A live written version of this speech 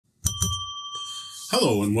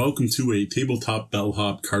Hello and welcome to a Tabletop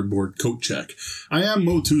Bellhop cardboard coat check. I am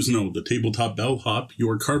Mo Tuzno, the Tabletop Bellhop,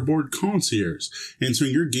 your cardboard concierge,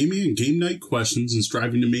 answering your gaming and game night questions and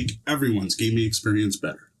striving to make everyone's gaming experience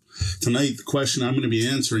better. Tonight, the question I'm going to be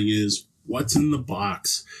answering is, what's in the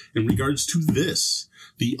box in regards to this?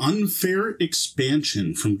 The Unfair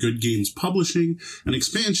Expansion from Good Games Publishing, an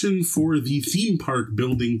expansion for the theme park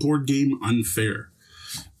building board game Unfair.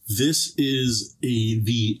 This is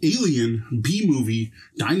the Alien B-movie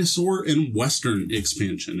Dinosaur and Western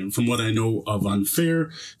expansion. And from what I know of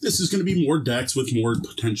Unfair, this is going to be more decks with more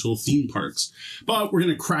potential theme parks. But we're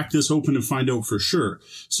going to crack this open and find out for sure.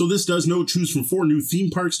 So this does note choose from 4 new theme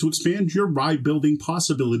parks to expand your ride building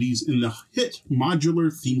possibilities in the hit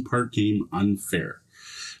modular theme park game Unfair.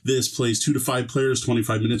 This plays 2 to 5 players,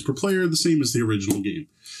 25 minutes per player, the same as the original game.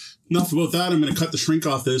 Enough about that. I'm going to cut the shrink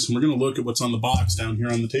off this, and we're going to look at what's on the box down here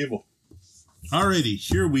on the table. Alrighty,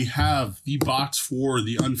 here we have the box for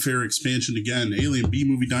the Unfair expansion again, Alien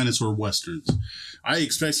B-movie Dinosaur Westerns. I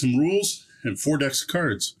expect some rules and 4 decks of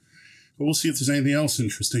cards, but we'll see if there's anything else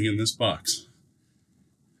interesting in this box.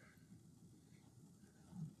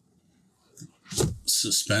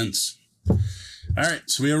 Suspense. Alright,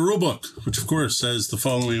 so we have a rule book, which of course says the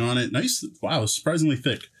following on it. Nice, wow, surprisingly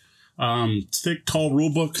thick. Thick, tall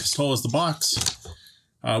rule book, as tall as the box.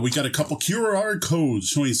 We got a couple QR codes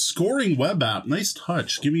showing scoring web app. Nice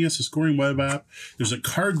touch, giving us a scoring web app. There's a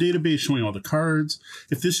card database showing all the cards.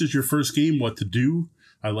 If this is your first game, what to do.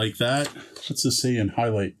 I like that. What's this say in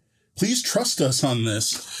highlight? Please trust us on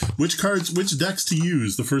this. Which cards, which decks to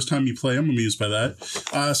use the first time you play. I'm amused by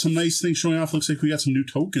that. Some nice things showing off. Looks like we got some new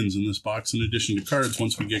tokens in this box in addition to cards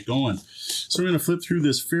once we get going. So we're going to flip through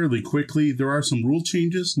this fairly quickly. There are some rule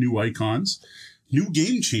changes, new icons, new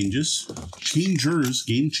game changes,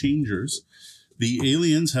 game changers. The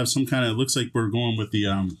aliens have some kind of, looks like we're going with the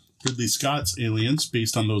Ridley Scott's aliens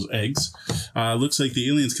based on those eggs. Looks like the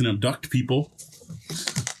aliens can abduct people.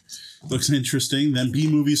 Looks interesting. Then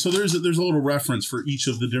B-movie. So there's a little reference for each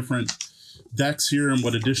of the different decks here and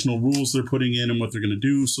what additional rules they're putting in and what they're going to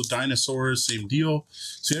do. So dinosaurs, same deal.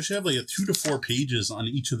 So you actually have like a 2 to 4 pages on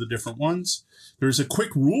each of the different ones. There's a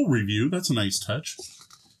quick rule review. That's a nice touch.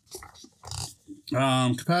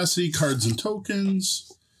 Capacity, cards and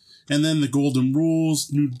tokens. And then the golden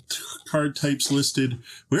rules, new card types listed.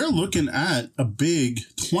 We're looking at a big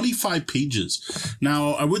 25 pages.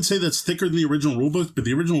 Now, I would say that's thicker than the original rulebook, but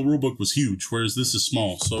the original rulebook was huge, whereas this is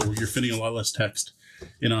small. So you're fitting a lot less text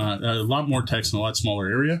in a lot more text in a lot smaller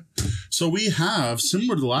area. So we have,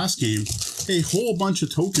 similar to the last game, a whole bunch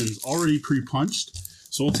of tokens already pre-punched.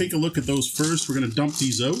 So we'll take a look at those first. We're going to dump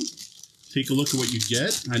these out. Take a look at what you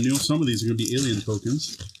get. I know some of these are going to be alien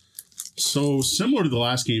tokens. So similar to the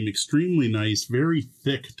last game, extremely nice, very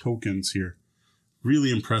thick tokens here.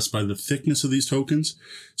 Really impressed by the thickness of these tokens.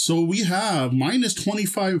 So we have minus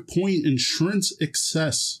 25 point insurance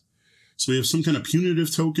excess. So we have some kind of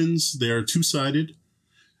punitive tokens. They are 2-sided.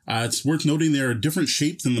 It's worth noting they are a different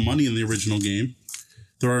shape than the money in the original game.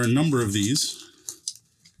 There are a number of these.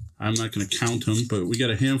 I'm not going to count them, but we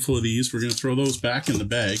got a handful of these. We're going to throw those back in the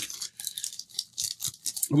bag.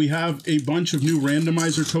 We have a bunch of new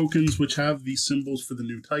randomizer tokens, which have the symbols for the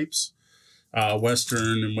new types,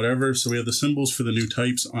 Western and whatever. So we have the symbols for the new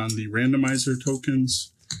types on the randomizer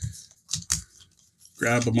tokens.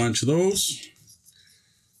 Grab a bunch of those.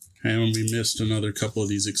 And we missed another couple of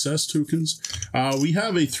these excess tokens. We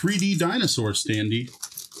have a 3D dinosaur standee.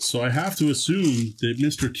 So I have to assume that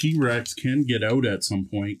Mr. T-Rex can get out at some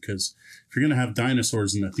point, because if you're going to have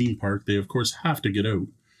dinosaurs in the theme park, they of course have to get out.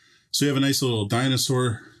 So you have a nice little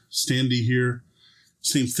dinosaur standee here.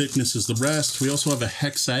 Same thickness as the rest. We also have a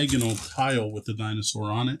hexagonal tile with the dinosaur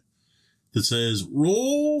on it that says,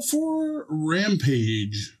 "Roll for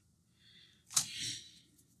Rampage."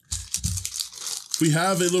 We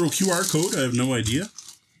have a little QR code. I have no idea.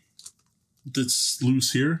 That's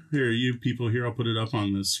loose here. Here, you people here, I'll put it up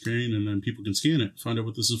on the screen and then people can scan it. Find out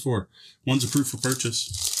what this is for. One's a proof of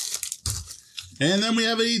purchase. And then we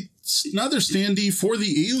have another standee for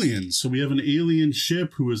the aliens. So we have an alien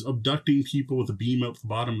ship who is abducting people with a beam out the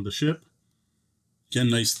bottom of the ship. Again,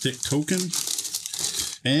 nice thick token.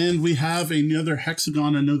 And we have another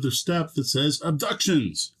hexagon, another step that says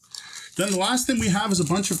abductions. Then the last thing we have is a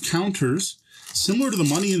bunch of counters. Similar to the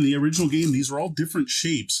money in the original game, these are all different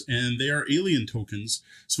shapes, and they are alien tokens.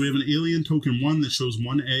 So we have an alien token 1 that shows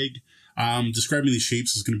 1 egg. Describing these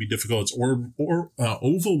shapes is going to be difficult. It's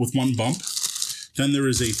oval with 1 bump. Then there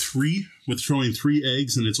is a 3 with showing 3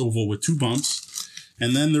 eggs, and it's oval with 2 bumps.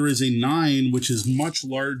 And then there is a 9, which is much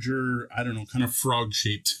larger, I don't know, kind of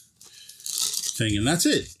frog-shaped thing. And that's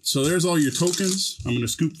it. So there's all your tokens. I'm going to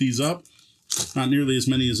scoop these up. Not nearly as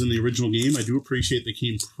many as in the original game. I do appreciate they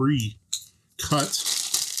came pre-cut.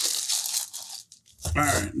 All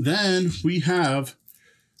right, then we have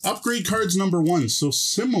upgrade cards number 1. So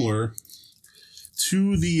similar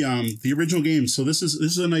to the original game. So this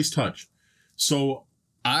is a nice touch. So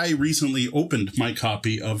I recently opened my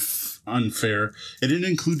copy of Unfair, and it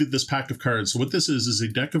included this pack of cards. So what this is a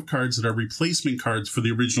deck of cards that are replacement cards for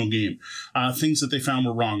the original game. Things that they found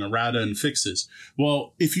were wrong, errata and fixes.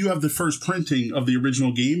 Well, if you have the first printing of the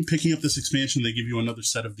original game, picking up this expansion, they give you another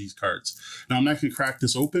set of these cards. Now, I'm not going to crack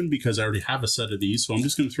this open because I already have a set of these, so I'm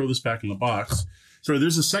just going to throw this back in the box. So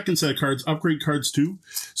there's a second set of cards, upgrade cards too.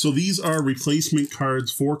 So these are replacement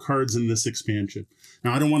cards, 4 cards in this expansion.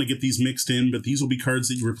 Now, I don't want to get these mixed in, but these will be cards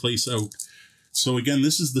that you replace out. So again,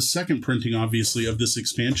 this is the second printing, obviously, of this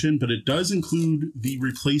expansion, but it does include the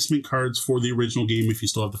replacement cards for the original game if you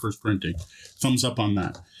still have the first printing. Thumbs up on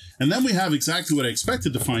that. And then we have exactly what I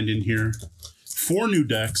expected to find in here. 4 new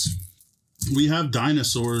decks. We have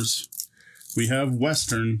Dinosaurs. We have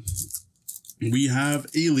Western. We have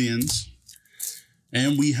Aliens.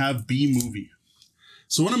 And we have B-movie.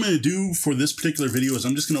 So what I'm going to do for this particular video is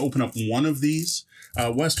I'm just going to open up one of these.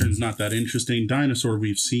 Western's not that interesting. Dinosaur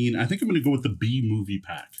we've seen. I think I'm going to go with the B-movie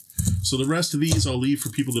pack. So the rest of these I'll leave for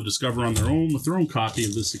people to discover on their own with their own copy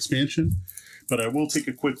of this expansion. But I will take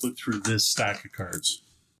a quick look through this stack of cards.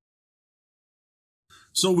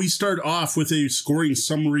 So we start off with a scoring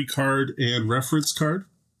summary card and reference card.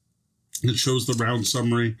 It shows the round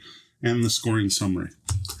summary and the scoring summary.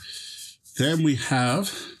 Then we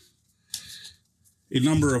have a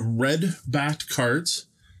number of red backed cards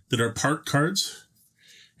that are part cards.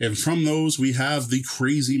 And from those, we have the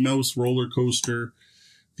Crazy Mouse roller coaster,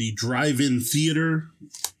 the drive-in theater,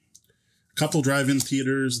 a couple drive-in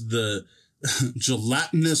theaters, the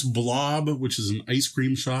gelatinous blob, which is an ice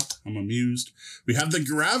cream shop. I'm amused. We have the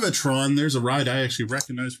Gravitron. There's a ride I actually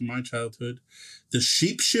recognize from my childhood. The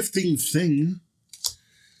shape-shifting thing.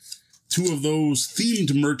 2 of those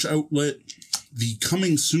themed merch outlet. The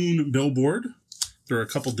coming soon billboard. There are a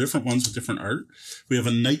couple different ones with different art. We have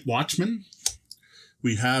a night watchman.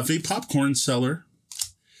 We have a popcorn seller.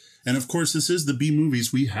 And of course, this is the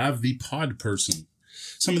B-movies. We have the pod person.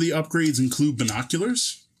 Some of the upgrades include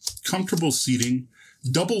binoculars, comfortable seating,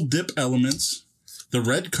 double dip elements, the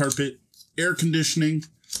red carpet, air conditioning,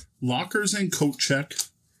 lockers and coat check,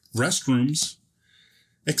 restrooms,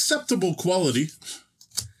 acceptable quality,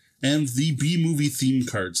 and the B-movie theme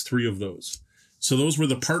cards, 3 of those. So those were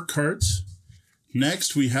the part cards.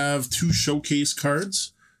 Next, we have 2 showcase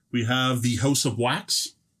cards. We have the House of Wax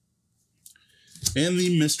and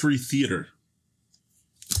the Mystery Theater.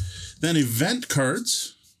 Then event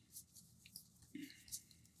cards.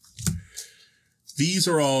 These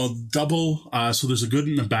are all double, so there's a good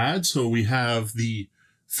and a bad. So we have the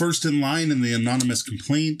first in line and the anonymous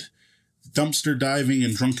complaint, dumpster diving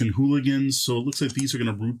and drunken hooligans. So it looks like these are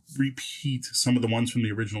going to repeat some of the ones from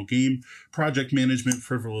the original game. Project management,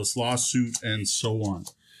 frivolous lawsuit, and so on.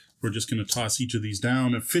 We're just going to toss each of these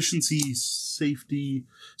down. Efficiency, safety,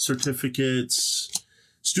 certificates,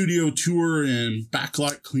 studio tour, and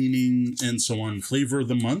backlot cleaning, and so on. Flavor of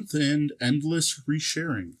the month, and endless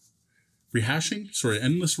resharing. Rehashing? Sorry,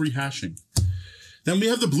 endless rehashing. Then we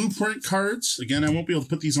have the blueprint cards. Again, I won't be able to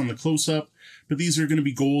put these on the close-up, but these are going to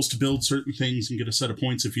be goals to build certain things and get a set of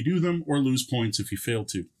points if you do them, or lose points if you fail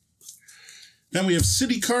to. Then we have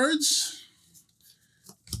city cards.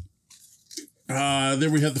 There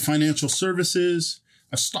we have the financial services,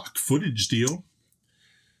 a stock footage deal,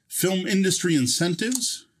 film industry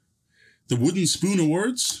incentives, the Wooden Spoon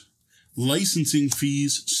Awards, licensing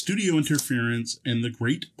fees, studio interference, and the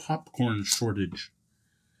great popcorn shortage.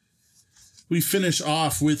 We finish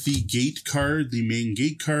off with the gate card, the main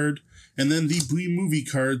gate card, and then the B-movie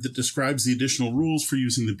card that describes the additional rules for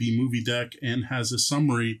using the B-movie deck and has a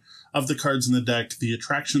summary of the cards in the deck, the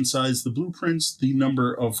attraction size, the blueprints, the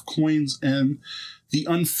number of coins, and the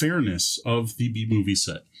unfairness of the B-movie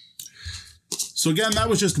set. So again, that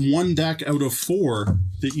was just one deck out of 4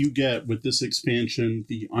 that you get with this expansion,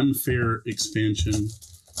 the Unfair expansion.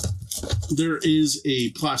 There is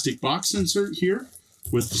a plastic box insert here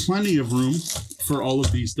with plenty of room for all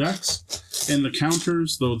of these decks. And the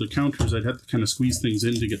counters, though the counters, I'd have to kind of squeeze things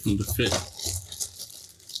in to get them to fit.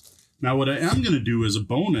 Now, what I am going to do as a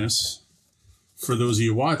bonus for those of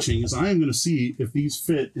you watching is I am going to see if these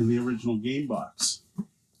fit in the original game box.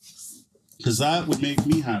 Because that would make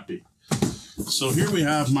me happy. So here we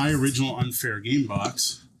have my original Unfair game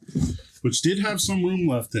box, which did have some room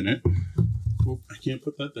left in it. Oh, I can't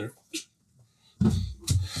put that there.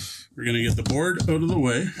 We're going to get the board out of the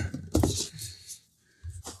way.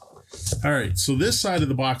 All right, so this side of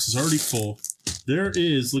the box is already full. There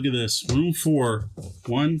is, look at this, room for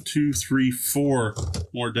 1, 2, 3, 4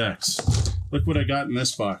 more decks. Look what I got in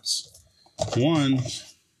this box. 1,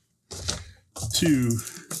 2,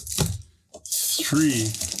 3,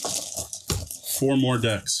 4 more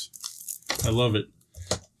decks. I love it.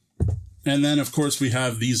 And then, of course, we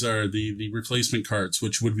have, these are the replacement cards,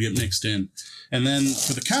 which would get mixed in. And then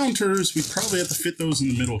for the counters, we probably have to fit those in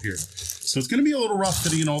the middle here. So it's going to be a little rough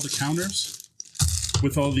fitting in all the counters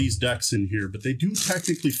with all these decks in here, but they do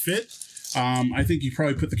technically fit. I think you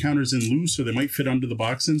probably put the counters in loose, or they might fit under the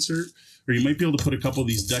box insert, or you might be able to put a couple of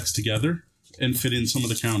these decks together and fit in some of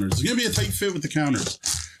the counters. It's going to be a tight fit with the counters.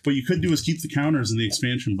 What you could do is keep the counters in the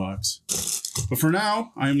expansion box. But for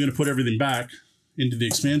now, I'm going to put everything back into the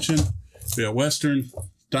expansion. We got Western,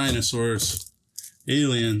 Dinosaurs,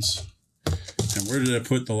 Aliens, and where did I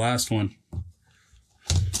put the last one?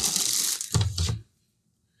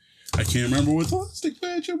 I can't remember what the last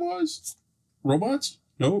expansion was. Robots?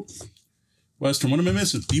 Nope. Western, what am I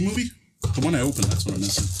missing? B-movie? The one I opened, that's what I'm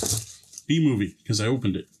missing. B-movie, because I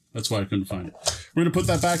opened it. That's why I couldn't find it. We're going to put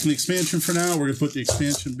that back in the expansion for now. We're going to put the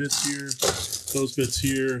expansion bits here, those bits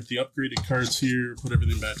here, the upgraded cards here, put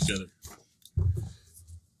everything back together.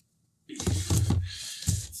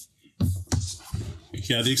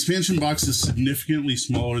 Yeah, the expansion box is significantly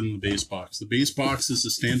smaller than the base box. The base box is a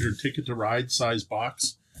standard Ticket to Ride size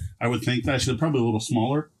box. I would think that should probably a little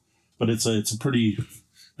smaller, but it's a pretty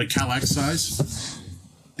like Cal-X size.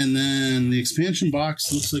 And then the expansion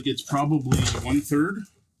box looks like it's probably 1/3.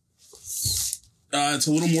 It's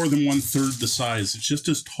a little more than 1/3 the size. It's just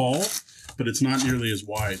as tall, but it's not nearly as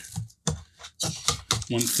wide.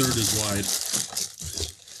 1/3 as wide.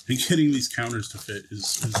 And getting these counters to fit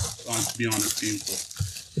is to be honest, painful.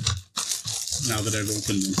 Now that I've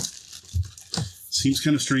opened them. Seems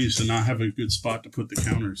kind of strange to not have a good spot to put the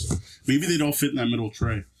counters. Maybe they'd all fit in that middle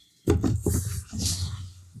tray.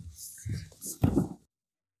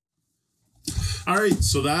 All right,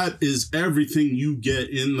 so that is everything you get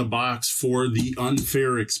in the box for the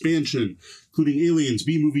Unfair expansion, including Aliens,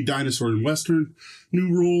 B-movie Dinosaur and Western, new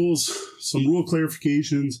rules, some rule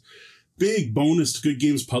clarifications, big bonus to Good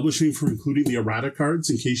Games Publishing for including the errata cards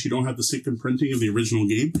in case you don't have the sync and printing of the original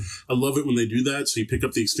game. I love it when they do that. So you pick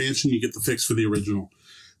up the expansion, you get the fix for the original.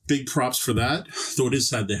 Big props for that, though it is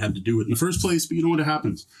sad they had to do it in the first place, but you know what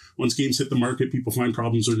happens. Once games hit the market, people find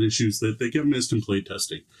problems or issues that they get missed in play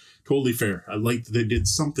testing. Totally fair. I like that they did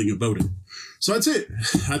something about it. So that's it.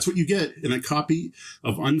 That's what you get in a copy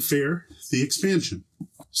of Unfair, the expansion.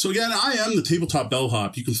 So again, I am the Tabletop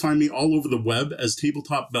Bellhop. You can find me all over the web as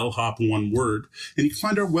Tabletop Bellhop, one word. And you can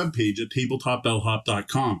find our webpage at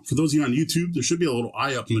tabletopbellhop.com. For those of you on YouTube, there should be a little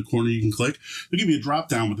eye up in the corner you can click. It'll give you a drop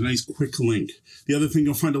down with a nice quick link. The other thing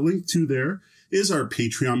you'll find a link to there is our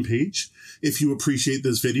Patreon page. If you appreciate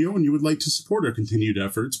this video and you would like to support our continued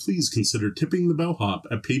efforts, please consider tipping the Bellhop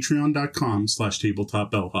at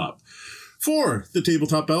patreon.com/tabletopbellhop. For the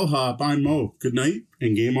Tabletop Bellhop, I'm Mo. Good night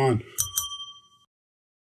and game on.